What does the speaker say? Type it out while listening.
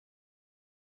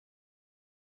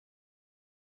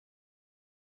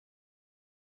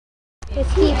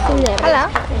There's heaps in there. Hello.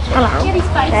 Hello. Hey,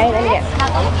 there you go.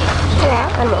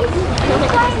 Hello.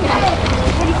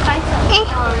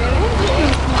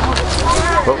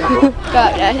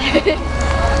 Got it.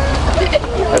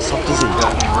 How soft is he?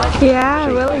 Yeah,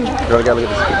 really. You want to go look at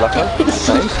this big black one?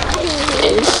 Same.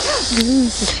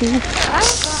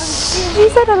 She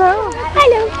said hello.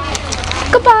 Hello.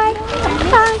 Goodbye.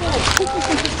 Bye.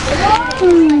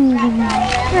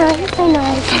 Oh, he's so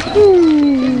nice.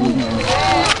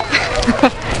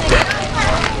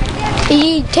 Are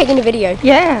you taking a video?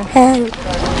 Yeah.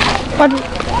 How do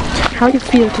you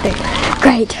feel today?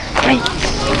 Great. Great.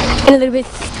 And a little bit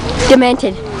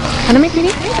demented. Wanna make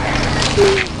video?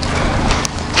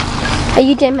 Are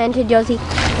you demented, Josie?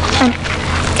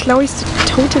 Chloe's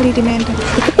totally demanding.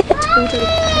 Totally.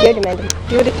 You're demented.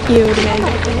 You're demanding.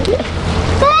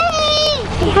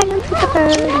 Say hello to the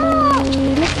birdie.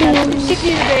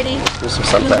 There's some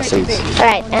sunflower seeds.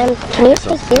 Alright, can you take His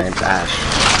this? name's Ash.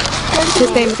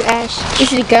 His name is Ash.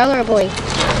 Is it a girl or a boy?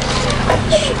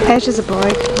 Ash is a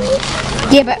boy.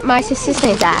 Yeah, but my sister's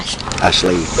name's Ash.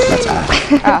 Ashley, that's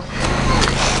Ash. Oh.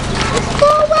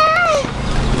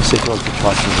 Let's see if you want to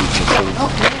try some of these things.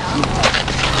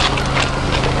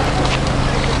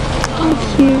 Thank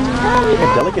you. Look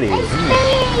how delicate he is, isn't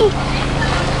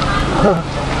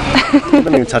he? He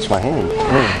didn't even touch my hand.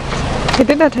 He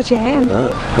did not touch your hand.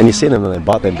 And you see them and they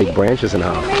bite their big branches in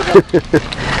half.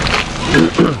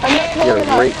 You're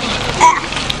a reach.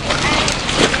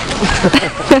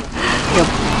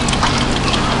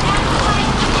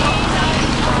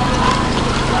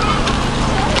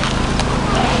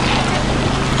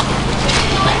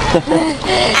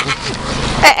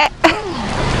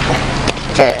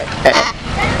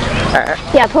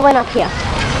 Yeah, put one up here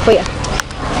for you.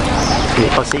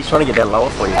 Oh, see, he's trying to get down lower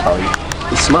for you, Chloe.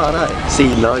 He's smart, eh? See,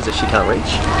 he knows that she can't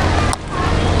reach.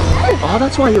 Oh,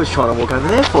 that's why he was trying to walk over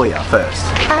there for you first.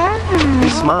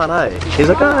 He's smart, eh? He's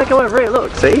like, oh, go over here,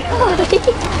 look, see?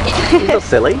 He's not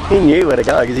silly. He knew where to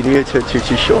go because he knew too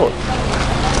short.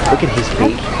 Look at his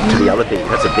beak to the other beak.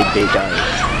 That's a big beak, eh?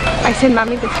 I sent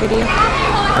Mommy this video.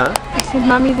 Huh? I sent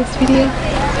Mommy this video.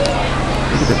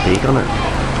 Look at the beak on it.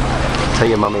 Tell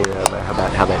your mummy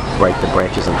about how they break the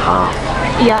branches in half.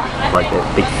 Yeah. Like the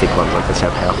big thick ones, like that's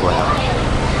how powerful they are.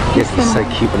 Yes, he's so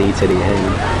cute when he eats out of your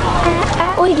hand.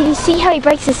 Oh, did you see how he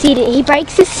breaks the seed? He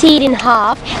breaks the seed in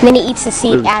half and then he eats the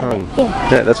seed With his out of it. tongue. Yeah.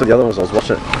 Yeah, that's what the other one was. I was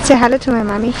watching it. Say hello to my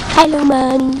mommy. Hello,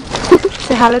 Mommy.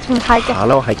 Say hello to my hiker.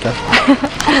 Hello, Heike.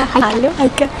 Hello,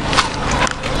 hiker.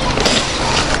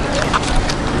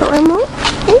 One more?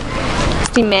 It's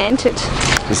demented.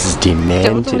 This is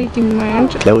Totally demented.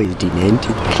 demented. Chloe's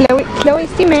demented.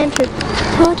 Chloe's demented.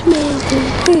 Not amazing.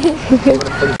 You want to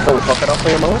pull the crocodile for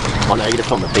your mum? Oh no, you're going to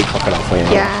film the big crocodile for your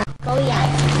mum. Yeah. Oh, yeah.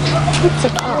 It's a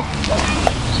ball.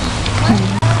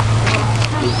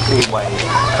 He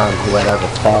weighed over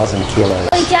 1,000 kilos.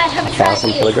 Oh, Dad, have a try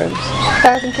 1,000 kilograms?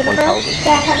 1,000 kilograms. 1,000.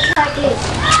 Dad, have a try this.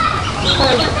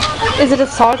 Is it a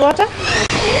saltwater?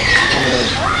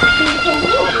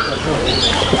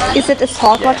 Is it a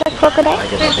saltwater crocodile? I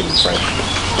guess I think it's French.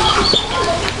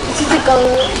 This is a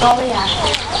Goliath. Goliath.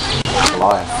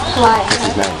 Goliath. What's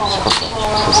his name?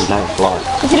 What's his name?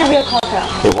 Goliath. Is it a real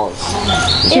crocodile? It was.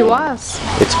 He was.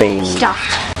 It's been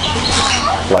Stuffed.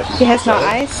 like. He has no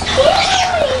eyes.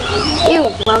 Ew,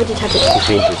 why would you touch it? It's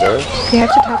been preserved. You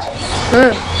have to touch.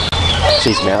 So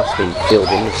his mouth's been filled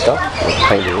in with stuff, like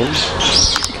painted in.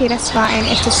 Okay, das war ein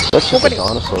echtes That's just a Krokodil.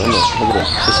 dinosaur, isn't it? Look at it.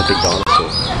 Just a big dinosaur.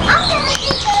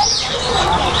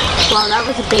 Wow, that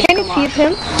was a big Can you one. feed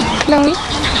him? No.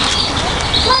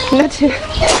 Not to.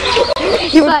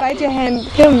 He would bite your hand.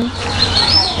 Him.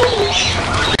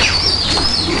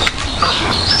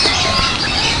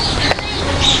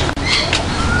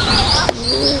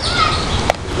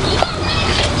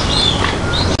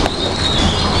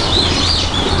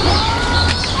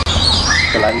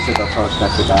 The lady said they'll try and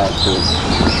snatch your bag too.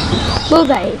 Will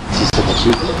they? She said that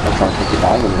they'll try and take your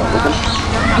bag when you're not looking.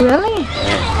 Really?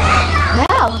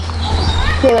 Wow.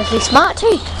 They must be smart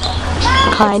too.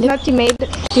 Kind of. Not demented.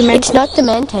 It's not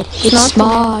demented. It's not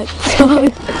smart.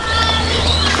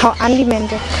 How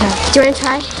undemented. Do you want to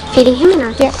try feeding him or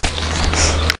not? Yeah.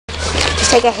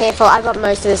 Just take a handful. I got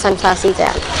most of the sunflower seeds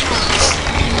out.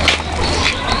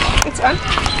 It's on.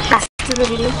 To the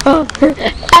video. Oh.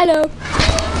 Hello.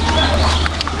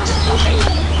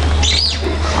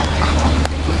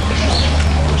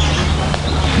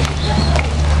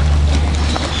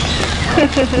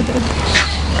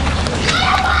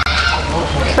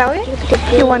 Chloe,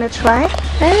 you want to try?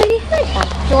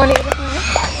 You want to eat it?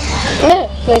 No,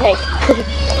 no thanks.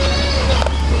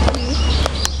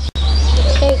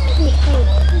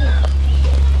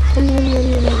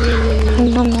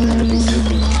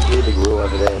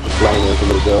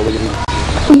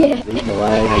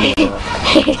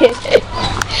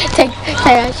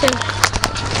 Say Rachel.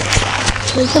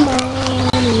 Where's the money?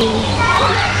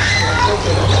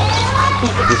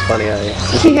 It's funny, eh?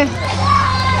 Yeah.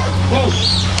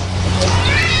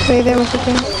 Wait there, what's it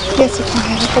doing? Yes, you can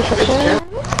have a picture.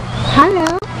 Hello.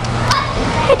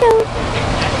 Hello.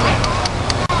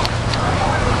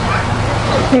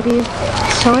 Maybe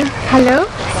show him. Hello.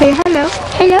 Say hello.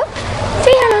 Hello.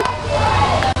 Say hello.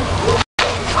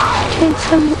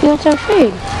 You want some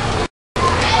food?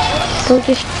 Don't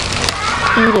just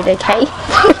eat it, okay?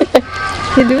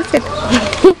 You lose it.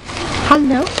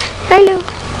 Hello. Hello.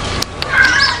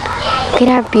 Look at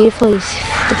how beautiful his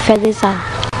feathers are.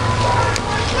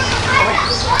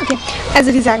 Okay.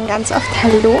 Also die sagen ganz oft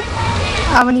Hallo,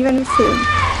 aber nie wenn wir filmen.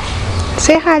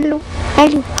 Say Hallo.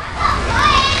 Hello.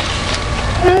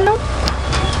 Hallo.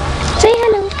 Say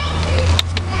hello.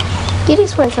 You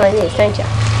just want some of this, don't you?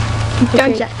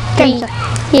 Don't ya? Don't ya?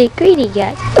 Yeah, greedy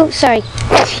guy. Oh, sorry.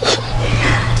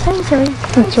 I'm sorry.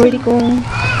 Entschuldigung.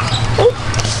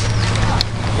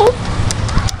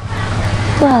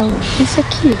 Wow, you're so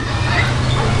cute.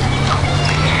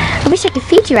 I wish I could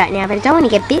feed you right now, but I don't want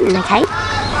to get bitten, okay?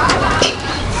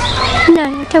 No,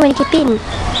 I don't want to get bitten.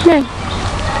 No.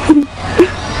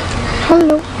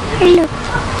 Hello. Hello.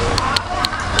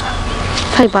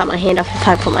 Probably bite my hand off if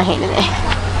I put my hand in there.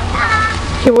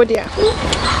 Hier wurde ja.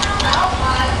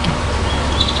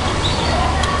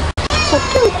 So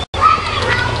cute.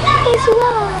 As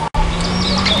well.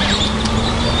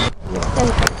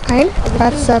 Ein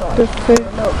Wasser befüllt.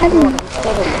 Hallo.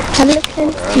 Hallo.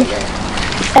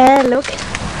 Look.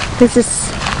 This is.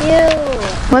 Ew.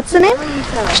 What's the name?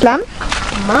 Schlamm?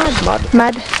 Mud.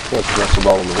 Mud. Yeah, she has to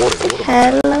roll in the water.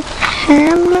 Hello.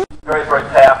 Hello. Very, very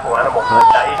powerful animal.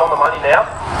 Okay, he's on the money now.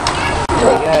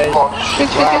 There he goes.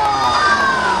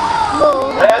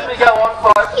 As we go on,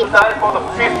 folks, we're known for the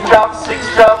 5th jump,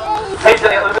 6th jump. He's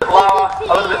getting a little bit lower,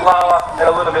 a little bit lower, and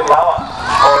a little bit lower.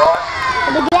 Alright?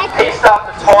 He's starting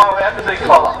to tire out the big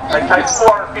collar. Okay,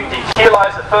 450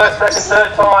 kilos the first, second, third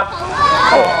time.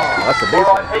 That's a big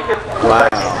Oh, one. Alright, he can. Wow.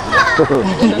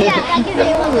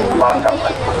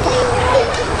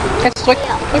 Jetzt zurück.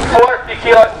 450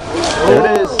 kilos. There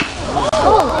it is.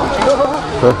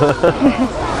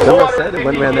 Remember I said it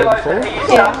went around there before?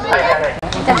 Yeah.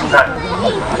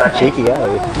 No. Cheeky, eh?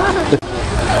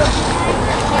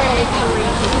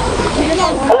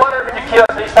 450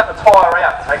 kilos, he's starting to tire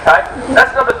out, okay?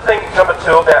 That's number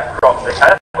two about crops, okay?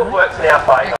 That's what works in our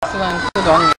favour. Excellent, good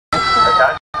on you.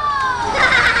 Okay?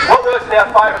 What works in our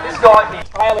favour, this guy, he's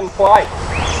trailing play.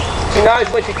 She knows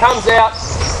when she comes out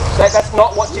that that's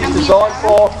not what she's designed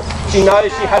for. She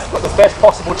knows she has got the best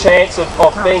possible chance of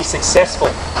being successful.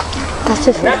 And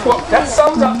that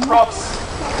sums up crops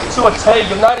to a T.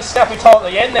 You'll notice Snappy told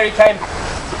at the end there he came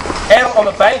out on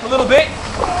the bank a little bit,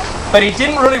 but he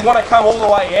didn't really want to come all the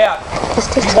way out.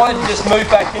 He wanted to just move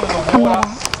back into the water,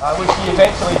 which he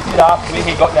eventually did after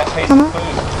he got that piece of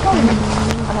food.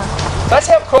 That's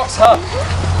how crocs hunt.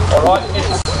 Alright,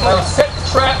 they'll set the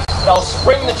trap, they'll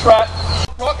spring the trap.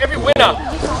 Croc every winter,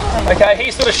 okay,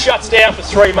 he sort of shuts down for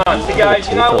 3 months. He goes,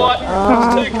 you know what,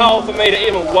 it's too cold for me to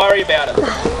even worry about it.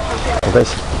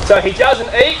 So he doesn't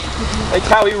eat,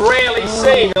 okay, we rarely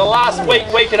see him. In the last week,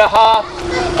 week and a half,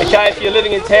 okay, if you're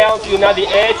living in Townsville, you'll know the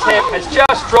air temp has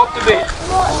just dropped a bit.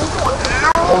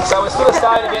 And so we're sort of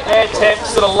starting to get air temps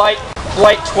sort of late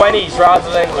 20s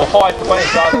rather than, or high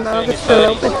 20s rather than his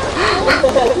 30s.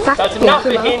 So it's enough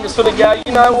for him to sort of go,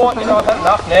 you know what, I've had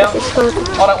enough now.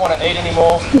 I don't want to eat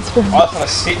anymore. I just want to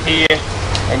sit here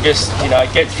and just,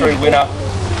 get through winter,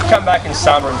 come back in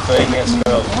summer and feed me as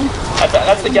well.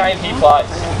 That's the game he plays.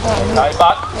 Okay,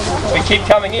 but we keep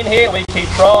coming in here, we keep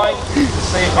trying to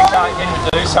see if we can't get him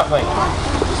to do something.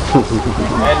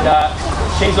 And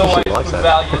she's always good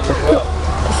value as well.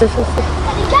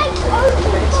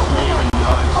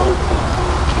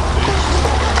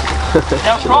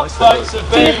 Now crocs, folks, have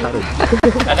been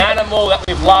an animal that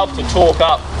we've loved to talk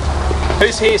up.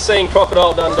 Who's here seen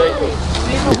Crocodile Dundee?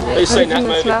 Who's seen that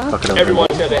movie?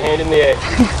 Everyone's got their hand in the air.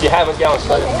 If you haven't, go and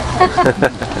see it.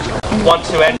 1,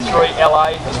 2 and 3,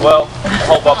 LA as well. The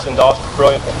whole box and dice,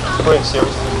 brilliant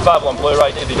series. Available on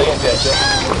Blu-ray, DVD and VHS.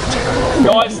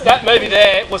 Guys, that movie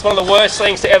there was one of the worst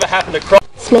things to ever happen to crocs.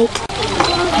 Snake.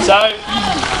 So,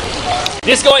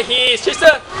 this guy here is just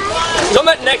he's on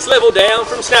that next level down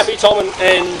from Snappy Tom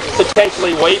and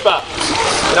potentially Weeper.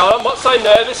 I'm not so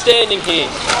nervous standing here.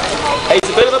 He's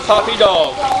a bit of a puppy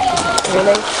dog.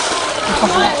 Really?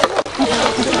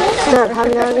 It's not a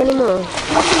puppy dog anymore.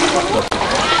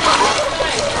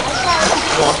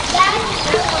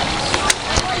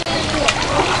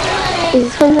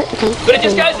 But it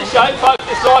just goes to show, folks,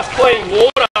 this nice clean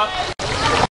water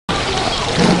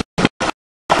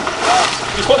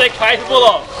is what they're capable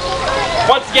of.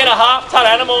 Once again, a half-ton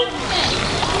animal.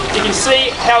 You can see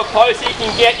how close he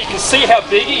can get. You can see how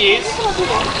big he is.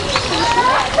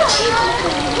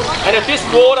 And if this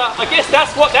water, I guess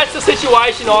that's the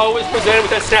situation I always presented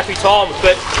with that snappy Toms,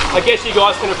 but I guess you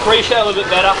guys can appreciate it a little bit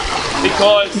better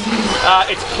because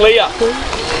it's clear.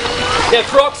 Now,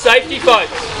 croc safety,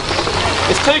 folks.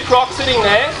 There's two crocs sitting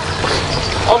there.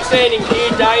 I'm standing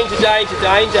here, danger, danger,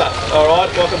 danger.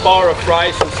 Alright, well, I can borrow a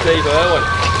phrase from Steve Irwin.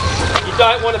 You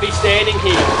don't want to be standing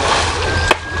here.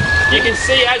 You can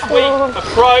see as we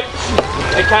approach,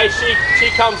 okay, she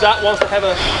comes up, wants to have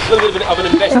a little bit of an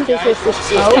investigation.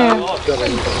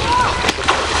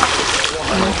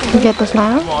 Get this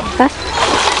now?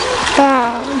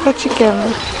 The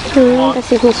chicken.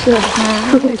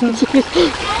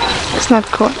 It's not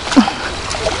cool.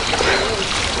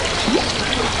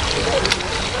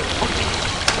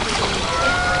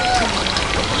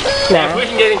 Now, if we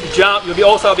can get him to jump, you'll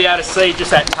also be able to see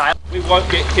just that tail. We won't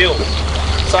get killed.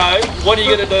 So, what are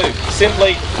you going to do?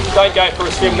 Simply don't go for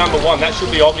a swim, number one. That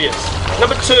should be obvious.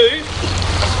 Number two,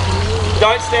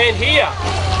 don't stand here.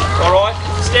 Alright?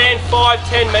 Stand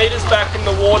 5-10 metres back from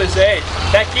the water's edge.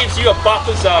 That gives you a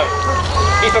buffer zone.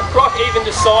 If a croc even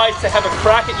decides to have a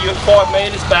crack at you at 5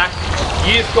 metres back,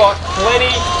 you've got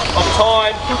plenty of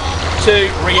time to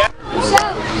react.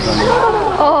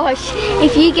 Oh,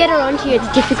 if you get her onto you, it's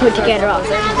difficult to get her off.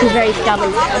 She's very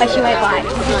stubborn, but she won't bite.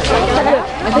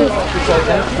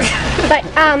 But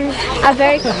a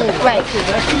very wait.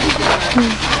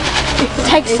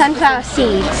 Take sunflower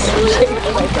seeds.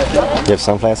 You have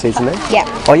sunflower seeds in there? Yeah.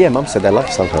 Oh yeah, Mum said they love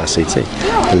sunflower seeds too.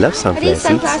 They love sunflower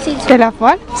seeds. They love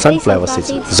what? Sunflower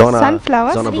seeds.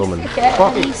 Sunflowers? Zonneblumen.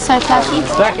 Sunflower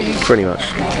seeds? Pretty much.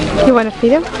 You want to feed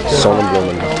them?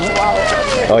 Sonnenblumen.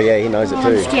 Oh yeah, he knows it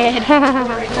too. I'm scared.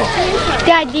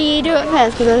 Dad, you do it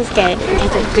first because I'm scared.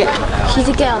 She's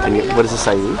a girl. And what does it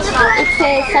say? It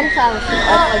says sunflower seeds.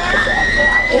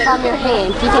 If I'm your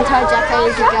hand, you can tell Jacko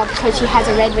is a girl because she has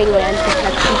a red ring around her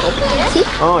people. See?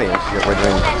 Oh yeah, she got red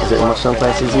ring. Is there much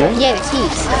sunflower seeds in there? Yeah, there's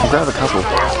heaps. Grab a couple.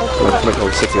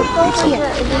 I'll sit here and eat some. Here,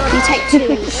 you take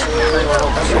two.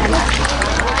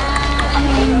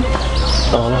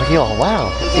 Oh look, oh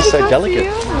wow, he's so delicate.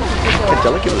 How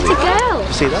delicate is he? It's a girl.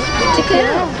 You see that? It's a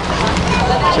girl.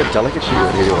 So delicate she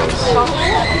was.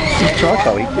 He's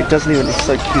Trico, it doesn't even, it's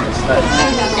so cute.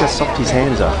 Look how soft his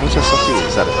hands are. Look how soft he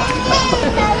is.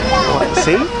 Right,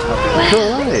 see?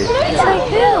 Cool, eh? It's so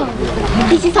cool.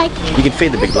 This is like... You can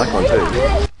feed the big black one too.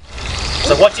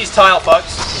 So watch his tail,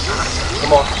 folks.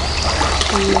 Come on.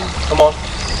 Come on.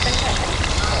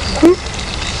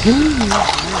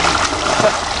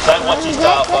 Don't watch his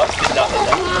tail, folks. There's nothing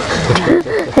there.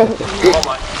 Come on,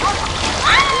 mate.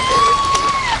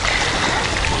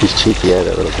 She's cheeky, yeah,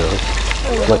 that little girl.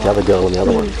 Like the other girl and the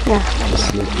other one. Yeah.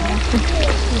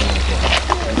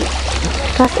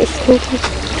 That is sneaky.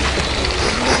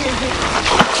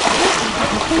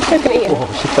 Oh,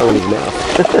 she fell in his mouth.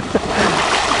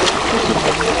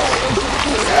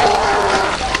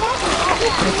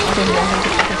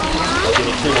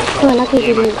 Oh, lucky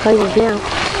he didn't close his mouth.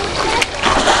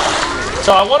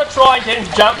 So I want to try and get him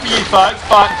to jump for you folks,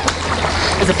 but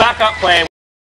there's a backup plan.